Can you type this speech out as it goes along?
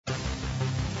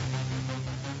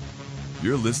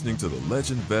You're listening to the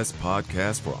Legend Vest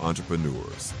podcast for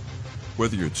entrepreneurs.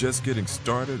 Whether you're just getting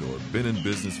started or been in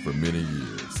business for many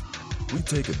years, we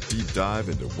take a deep dive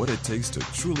into what it takes to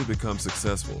truly become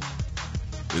successful.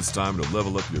 It's time to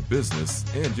level up your business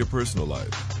and your personal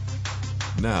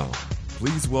life. Now,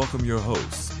 please welcome your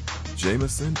hosts,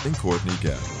 Jameson and Courtney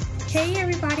Gavin. Hey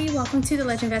everybody, welcome to the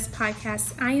Legend Vest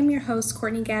podcast. I am your host,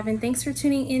 Courtney Gavin. Thanks for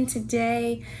tuning in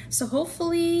today. So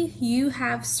hopefully you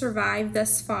have survived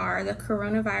thus far the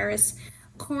coronavirus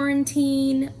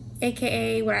quarantine,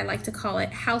 aka what I like to call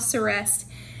it, house arrest.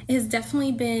 It has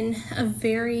definitely been a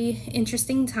very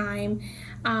interesting time.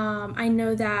 I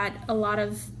know that a lot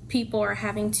of people are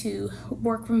having to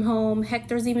work from home. Heck,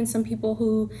 there's even some people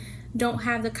who don't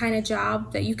have the kind of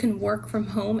job that you can work from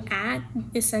home at.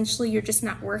 Essentially, you're just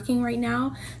not working right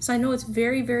now. So I know it's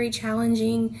very, very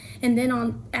challenging. And then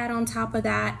on top of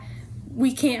that,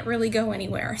 we can't really go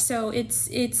anywhere. So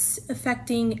it's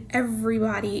affecting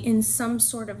everybody in some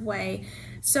sort of way.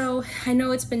 So I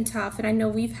know it's been tough, and I know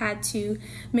we've had to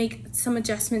make some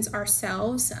adjustments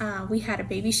ourselves. We had a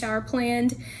baby shower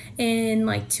planned in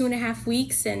like 2.5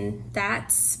 weeks, and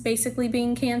that's basically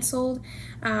being canceled.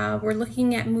 We're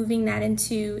looking at moving that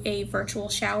into a virtual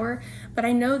shower, but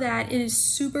I know that it is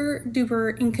super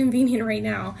duper inconvenient right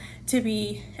now to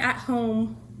be at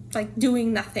home, like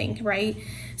doing nothing, right?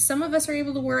 Some of us are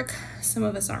able to work, some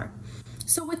of us aren't.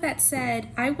 So with that said,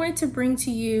 I wanted to bring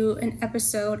to you an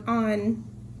episode on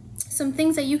some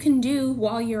things that you can do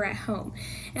while you're at home.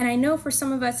 And I know for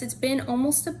some of us, it's been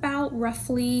almost about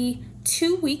roughly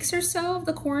 2 weeks or so of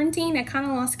the quarantine. I kind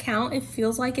of lost count. It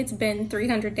feels like it's been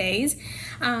 300 days.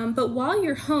 But while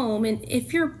you're home, and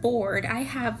if you're bored, I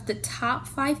have the top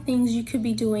 5 things you could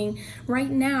be doing right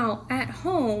now at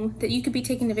home that you could be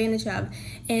taking advantage of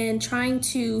and trying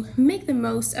to make the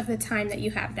most of the time that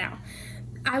you have now.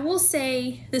 I will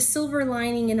say the silver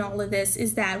lining in all of this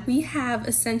is that we have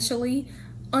essentially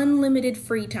unlimited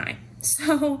free time.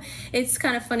 So it's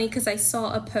kind of funny because I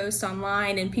saw a post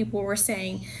online and people were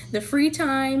saying the free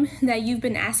time that you've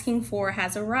been asking for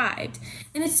has arrived.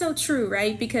 And it's so true,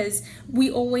 right? Because we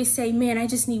always say, man, I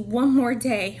just need one more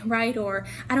day, right? Or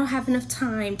I don't have enough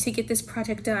time to get this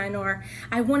project done, or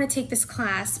I want to take this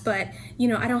class, but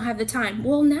I don't have the time.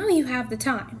 Well, now you have the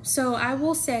time. So I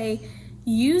will say,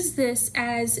 use this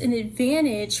as an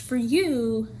advantage for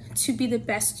you to be the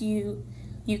best you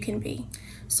can be.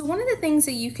 So one of the things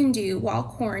that you can do while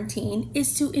quarantine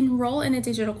is to enroll in a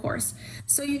digital course.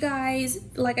 So you guys,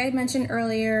 like I mentioned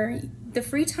earlier, the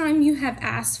free time you have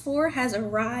asked for has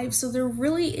arrived. So there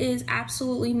really is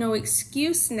absolutely no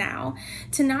excuse now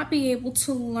to not be able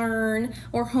to learn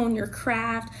or hone your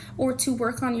craft or to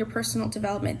work on your personal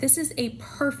development. This is a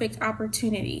perfect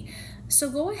opportunity. So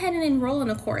go ahead and enroll in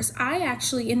a course. I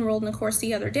actually enrolled in a course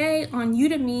the other day on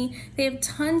Udemy. They have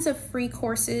tons of free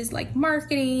courses like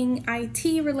marketing,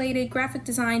 IT related, graphic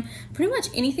design. Pretty much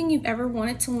anything you've ever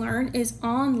wanted to learn is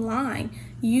online.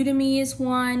 Udemy is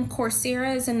one.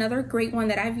 Coursera is another great one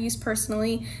that I've used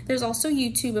personally. There's also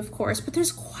YouTube, of course, but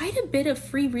there's quite a bit of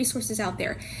free resources out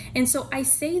there. And so I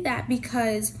say that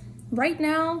because right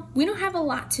now, we don't have a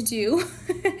lot to do.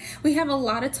 We have a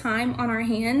lot of time on our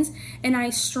hands, and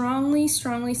I strongly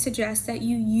suggest that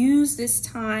you use this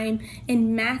time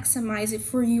and maximize it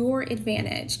for your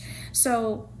advantage.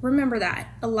 So remember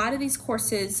that a lot of these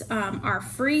courses are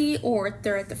free, or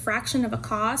they're at the fraction of a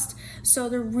cost. So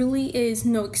there really is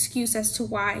no excuse as to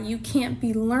why you can't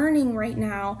be learning right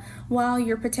now while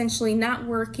you're potentially not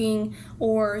working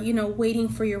or, waiting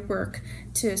for your work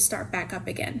to start back up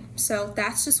again. So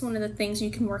that's just one of the things you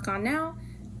can work on now.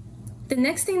 The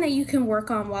next thing that you can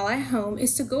work on while at home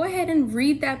is to go ahead and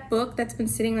read that book that's been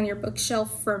sitting on your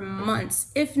bookshelf for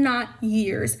months, if not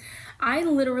years. I'm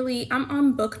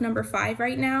on book number 5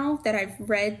 right now that I've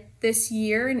read this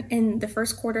year, and the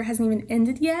first quarter hasn't even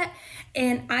ended yet.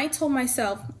 And I told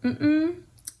myself,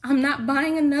 I'm not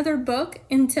buying another book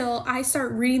until I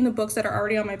start reading the books that are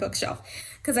already on my bookshelf.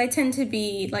 Because I tend to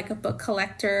be like a book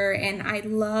collector, and I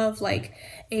love like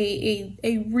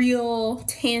a real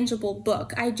tangible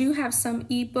book. I do have some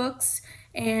ebooks,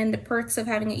 and the perks of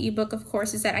having an ebook, of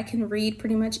course, is that I can read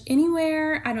pretty much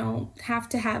anywhere. I don't have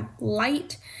to have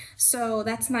light, so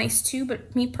that's nice too.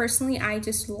 But me personally, I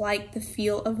just like the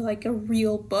feel of like a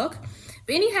real book.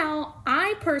 But anyhow,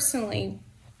 I personally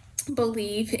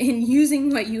believe in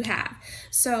using what you have.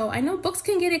 So I know books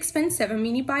can get expensive. I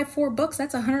mean, you buy 4 books,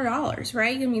 that's $100,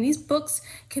 right? I mean, these books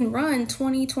can run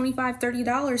 $20, $25,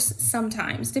 $30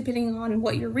 sometimes, depending on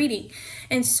what you're reading.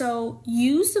 And so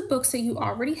use the books that you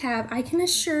already have. I can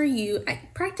assure you, I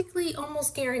practically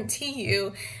almost guarantee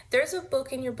you, there's a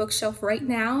book in your bookshelf right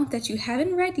now that you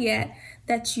haven't read yet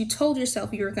that you told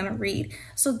yourself you were going to read.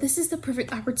 So this is the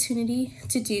perfect opportunity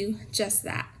to do just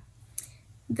that.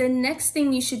 The next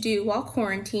thing you should do while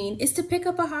quarantined is to pick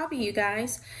up a hobby, you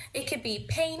guys. It could be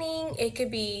painting, it could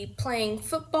be playing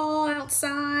football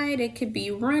outside, it could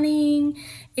be running,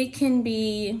 it can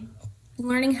be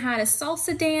learning how to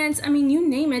salsa dance. I mean, you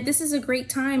name it. This is a great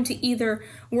time to either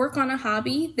work on a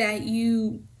hobby that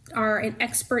you are an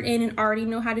expert in and already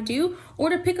know how to do, or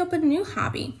to pick up a new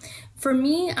hobby. For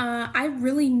me, I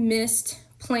really missed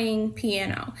playing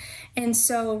piano. And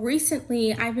so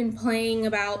recently I've been playing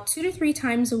about 2 to 3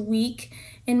 times a week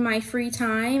in my free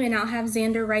time, and I'll have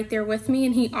Xander right there with me,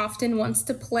 and he often wants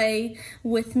to play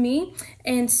with me.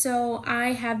 And so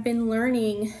I have been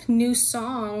learning new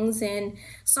songs and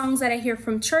songs that I hear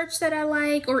from church that I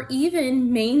like, or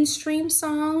even mainstream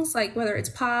songs, like whether it's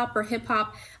pop or hip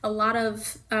hop. A lot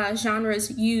of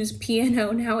genres use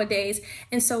piano nowadays,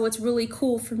 and so it's really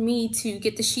cool for me to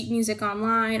get the sheet music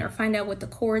online or find out what the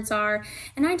chords are,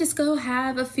 and I just go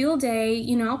have a field day.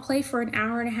 I'll play for an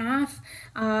hour and a half,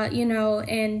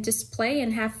 and just play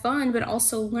and have fun, but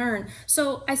also learn.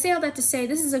 So I say all that to say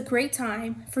this is a great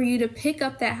time for you to pick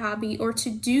up that hobby or to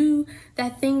do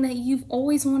that thing that you've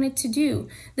always wanted to do.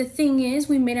 The thing is,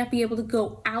 we may not be able to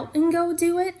go out and go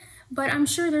do it, but I'm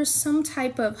sure there's some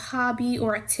type of hobby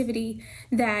or activity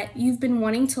that you've been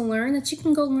wanting to learn that you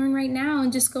can go learn right now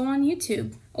and just go on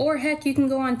YouTube. Or heck, you can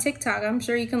go on TikTok. I'm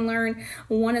sure you can learn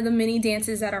one of the many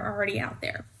dances that are already out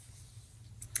there.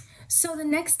 So the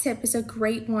next tip is a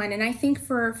great one, and I think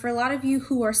for a lot of you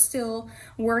who are still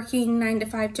working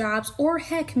 9-to-5 jobs, or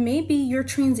heck, maybe you're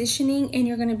transitioning and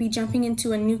you're going to be jumping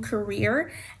into a new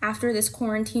career after this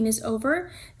quarantine is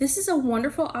over, this is a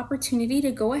wonderful opportunity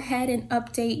to go ahead and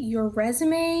update your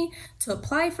resume, to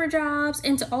apply for jobs,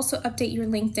 and to also update your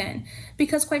LinkedIn.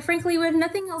 Because quite frankly, we have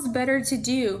nothing else better to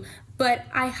do, but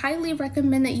I highly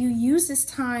recommend that you use this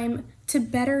time to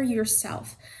better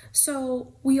yourself.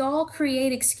 So we all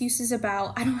create excuses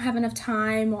about, I don't have enough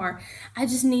time, or I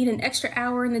just need an extra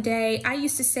hour in the day. I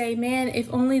used to say, man,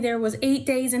 if only there was 8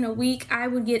 days in a week, I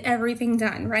would get everything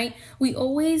done, right? We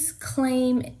always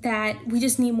claim that we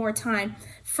just need more time.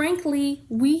 Frankly,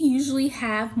 we usually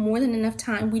have more than enough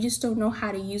time. We just don't know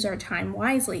how to use our time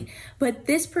wisely. But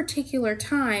this particular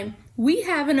time, we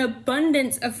have an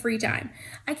abundance of free time.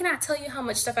 I cannot tell you how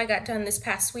much stuff I got done this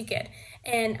past weekend.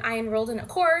 And I enrolled in a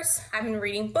course, I've been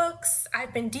reading books,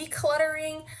 I've been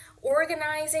decluttering,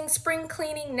 organizing, spring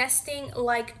cleaning, nesting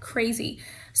like crazy.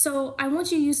 So I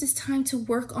want you to use this time to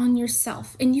work on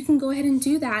yourself. And you can go ahead and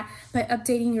do that by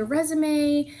updating your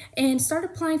resume and start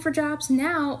applying for jobs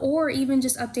now, or even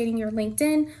just updating your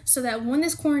LinkedIn so that when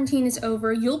this quarantine is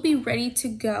over, you'll be ready to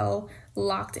go,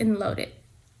 locked and loaded.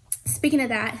 Speaking of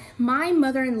that, my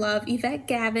mother-in-law, Yvette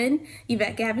Gavin,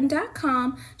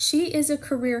 YvetteGavin.com, she is a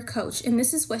career coach, and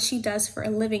this is what she does for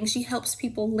a living. She helps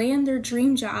people land their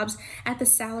dream jobs at the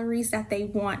salaries that they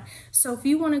want. So if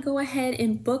you want to go ahead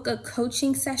and book a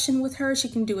coaching session with her, she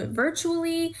can do it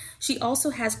virtually. She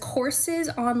also has courses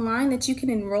online that you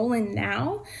can enroll in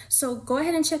now. So go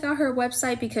ahead and check out her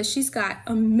website because she's got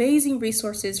amazing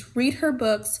resources. Read her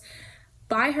books.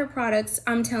 Buy her products.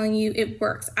 I'm telling you, it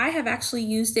works. I have actually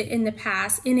used it in the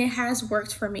past and it has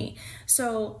worked for me.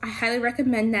 So I highly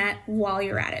recommend that while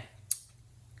you're at it.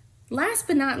 Last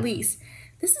but not least,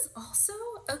 this is also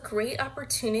a great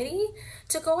opportunity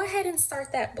to go ahead and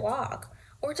start that blog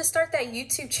or to start that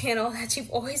YouTube channel that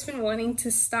you've always been wanting to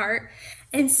start.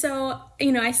 And so,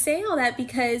 I say all that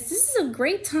because this is a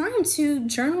great time to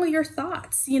journal your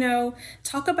thoughts,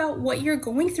 talk about what you're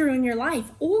going through in your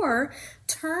life, or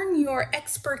turn your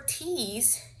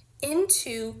expertise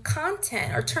into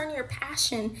content, or turn your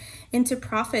passion into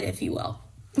profit, if you will.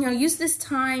 Use this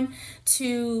time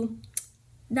to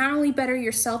not only better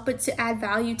yourself, but to add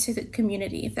value to the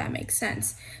community, if that makes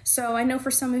sense. So I know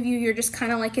for some of you, you're just kind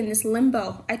of like in this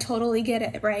limbo. I totally get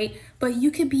it, right? But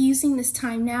you could be using this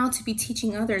time now to be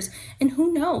teaching others. And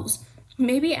who knows,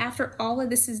 maybe after all of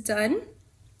this is done,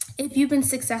 if you've been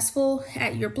successful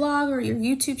at your blog or your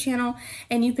YouTube channel,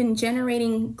 and you've been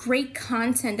generating great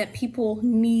content that people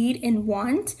need and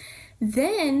want,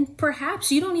 then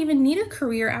perhaps you don't even need a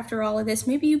career after all of this.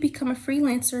 Maybe you become a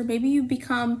freelancer, maybe you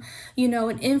become,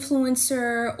 an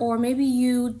influencer, or maybe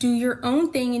you do your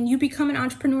own thing and you become an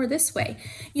entrepreneur this way.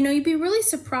 You'd be really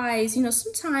surprised.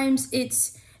 Sometimes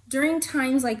it's during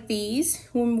times like these,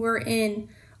 when we're in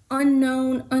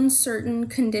unknown, uncertain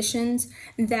conditions,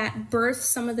 that birth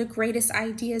some of the greatest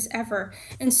ideas ever.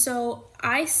 And so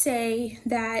I say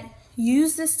that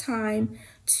use this time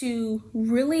to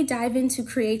really dive into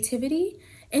creativity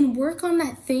and work on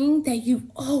that thing that you've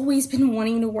always been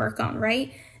wanting to work on,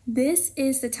 right? This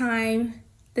is the time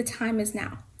is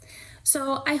now.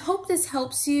 So I hope this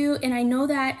helps you, and I know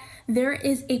that there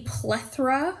is a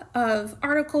plethora of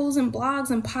articles and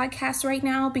blogs and podcasts right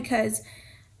now because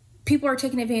people are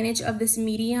taking advantage of this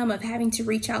medium of having to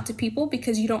reach out to people,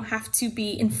 because you don't have to be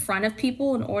in front of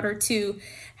people in order to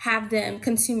have them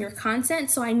consume your content.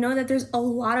 So I know that there's a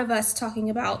lot of us talking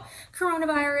about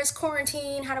coronavirus,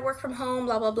 quarantine, how to work from home,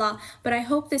 blah, blah, blah. But I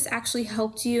hope this actually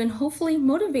helped you and hopefully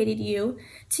motivated you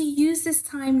to use this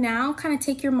time now, kind of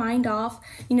take your mind off,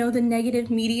 the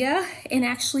negative media, and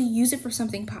actually use it for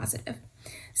something positive.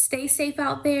 Stay safe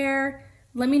out there.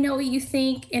 Let me know what you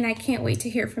think, and I can't wait to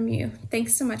hear from you.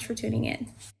 Thanks so much for tuning in.